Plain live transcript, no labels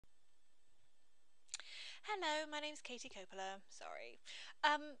Hello, my name's Katey Coppola. Sorry.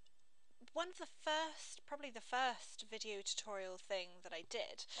 Um, One of the first, probably the first video tutorial thing that I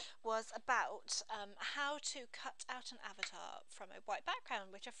did was about how to cut out an avatar from a white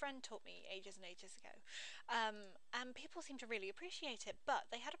background, which a friend taught me ages and ages ago. And people seemed to really appreciate it,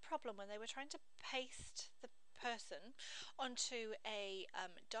 but they had a problem when they were trying to paste the person onto a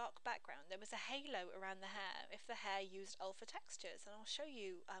dark background. There was a halo around the hair if the hair used alpha textures, and I'll show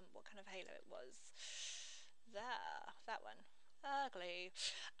you what kind of halo it was. There, that one. Ugly.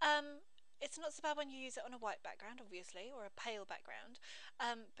 Um, it's not so bad when you use it on a white background, obviously, or a pale background,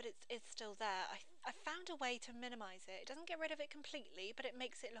 but it's still there. I found a way to minimise it. It doesn't get rid of it completely, but it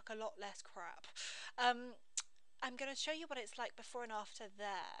makes it look a lot less crap. Um, I'm going to show you what it's like before and after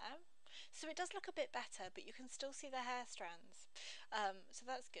there. So it does look a bit better, but you can still see the hair strands. So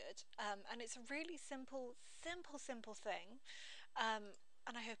that's good. And it's a really simple thing.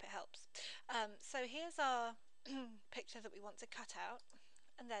 And I hope it helps. So here's our picture that we want to cut out,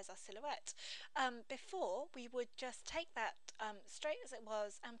 and there's our silhouette. Before, we would just take that straight as it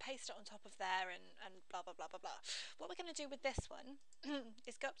was and paste it on top of there and blah blah blah blah blah. What we're going to do with this one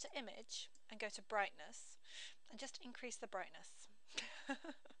is go up to image and go to brightness and just increase the brightness.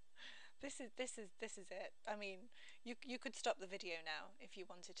 This is it. I mean, you could stop the video now if you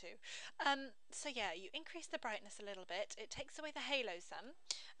wanted to. So yeah, you increase the brightness a little bit. It takes away the halo some,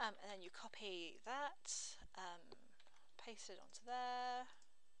 and then you copy that, paste it onto there.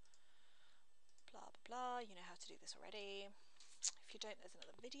 Blah blah blah. You know how to do this already. If you don't, there's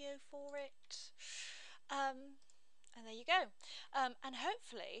another video for it. And there you go. And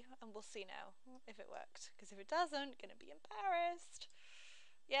hopefully, and we'll see now if it worked, because if it doesn't, gonna be embarrassed.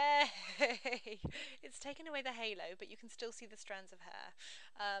 Yay! It's taken away the halo, but you can still see the strands of hair.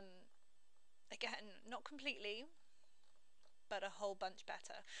 Again, not completely, but a whole bunch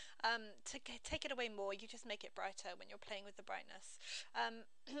better. To take it away more, you just make it brighter when you're playing with the brightness.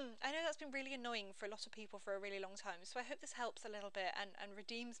 I know that's been really annoying for a lot of people for a really long time, so I hope this helps a little bit and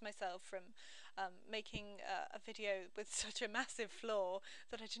redeems myself from making a video with such a massive flaw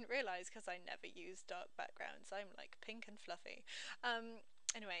that I didn't realise because I never use dark backgrounds. I'm like pink and fluffy.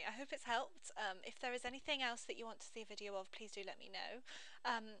 Anyway, I hope it's helped. If there is anything else that you want to see a video of, please do let me know.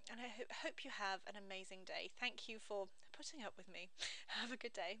 And I hope you have an amazing day. Thank you for putting up with me. Have a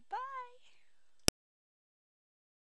good day. Bye!